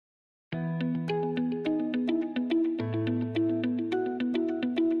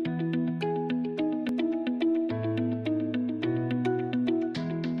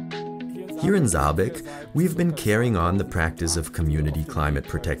Here in Saerbeck, we've been carrying on the practice of community climate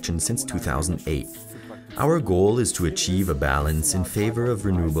protection since 2008. Our goal is to achieve a balance in favor of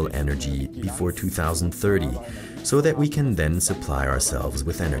renewable energy before 2030, so that we can then supply ourselves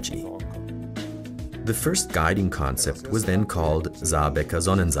with energy. The first guiding concept was then called Saerbecker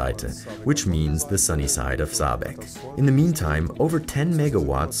Sonnenseite, which means the sunny side of Saerbeck. In the meantime, over 10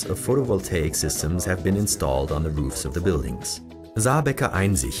 megawatts of photovoltaic systems have been installed on the roofs of the buildings. Saerbecker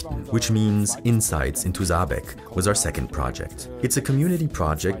Einsichten, which means Insights into Saerbeck, was our second project. It's a community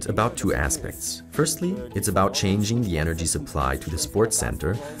project about two aspects. Firstly, it's about changing the energy supply to the sports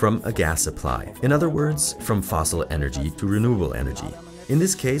center from a gas supply. In other words, from fossil energy to renewable energy. In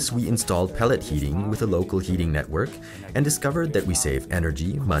this case, we installed pellet heating with a local heating network and discovered that we save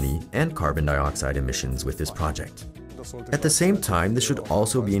energy, money, and carbon dioxide emissions with this project. At the same time, this should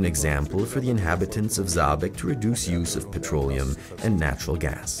also be an example for the inhabitants of Saerbeck to reduce use of petroleum and natural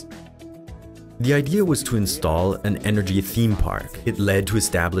gas. The idea was to install an energy theme park. It led to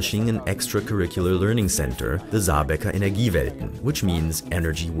establishing an extracurricular learning center, the Saerbecker Energiewelten, which means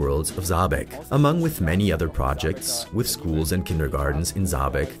Energy Worlds of Saerbeck, among with many other projects with schools and kindergartens in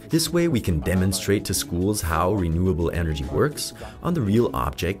Saerbeck. This way we can demonstrate to schools how renewable energy works on the real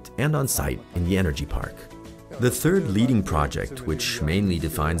object and on site in the energy park. The third leading project, which mainly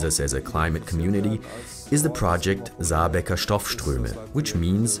defines us as a climate community, is the project Saerbecker Stoffströme, which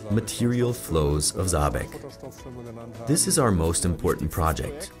means Material Flows of Saerbeck. This is our most important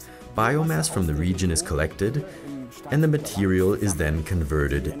project. Biomass from the region is collected, and the material is then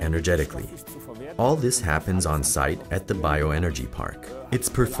converted energetically. All this happens on site at the Bioenergy Park. Its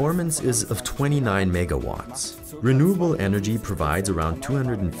performance is of 29 megawatts. Renewable energy provides around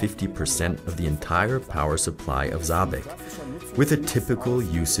 250% of the entire power supply of Saerbeck, with a typical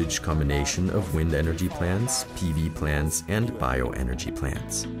usage combination of wind energy plants, PV plants, and bioenergy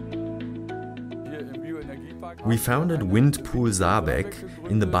plants. We founded Windpool Saerbeck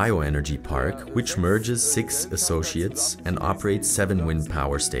in the Bioenergy Park, which merges 6 associates and operates 7 wind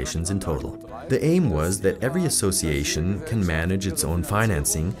power stations in total. The aim was that every association can manage its own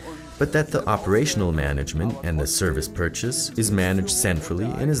financing, but that the operational management and the service purchase is managed centrally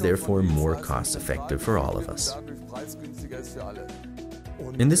and is therefore more cost-effective for all of us.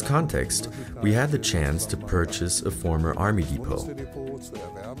 In this context, we had the chance to purchase a former army depot.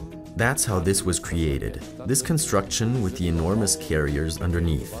 That's how this was created, this construction with the enormous carriers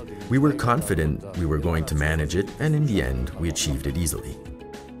underneath. We were confident we were going to manage it, and in the end, we achieved it easily.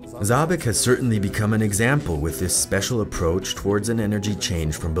 Saerbeck has certainly become an example with this special approach towards an energy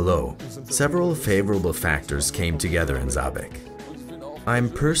change from below. Several favorable factors came together in Saerbeck. I'm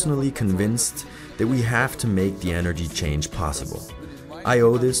personally convinced that we have to make the energy change possible. I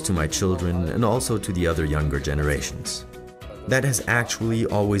owe this to my children and also to the other younger generations. That has actually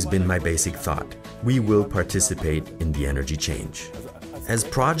always been my basic thought. We will participate in the energy change. As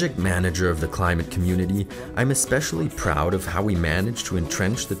project manager of the climate community, I'm especially proud of how we managed to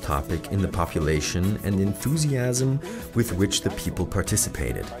entrench the topic in the population and the enthusiasm with which the people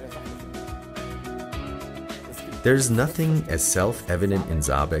participated. There's nothing as self-evident in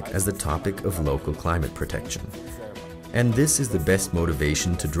Saerbeck as the topic of local climate protection. And this is the best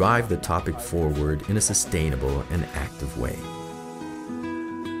motivation to drive the topic forward in a sustainable and active way.